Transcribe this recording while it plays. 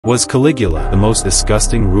Was Caligula the most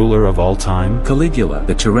disgusting ruler of all time? Caligula,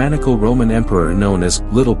 the tyrannical Roman emperor known as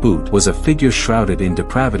Little Boot, was a figure shrouded in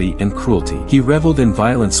depravity and cruelty. He reveled in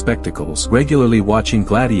violent spectacles, regularly watching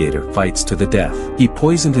gladiator fights to the death. He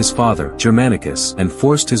poisoned his father, Germanicus, and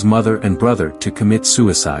forced his mother and brother to commit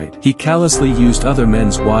suicide. He callously used other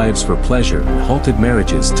men's wives for pleasure and halted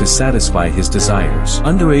marriages to satisfy his desires.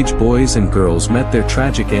 Underage boys and girls met their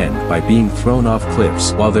tragic end by being thrown off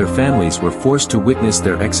cliffs, while their families were forced to witness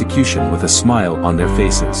their execution with a smile on their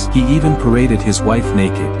faces. He even paraded his wife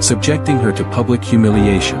naked, subjecting her to public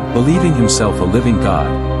humiliation. Believing himself a living god,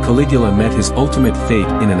 Caligula met his ultimate fate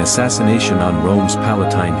in an assassination on Rome's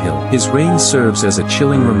Palatine hill. His reign serves as a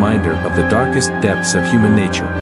chilling reminder of the darkest depths of human nature.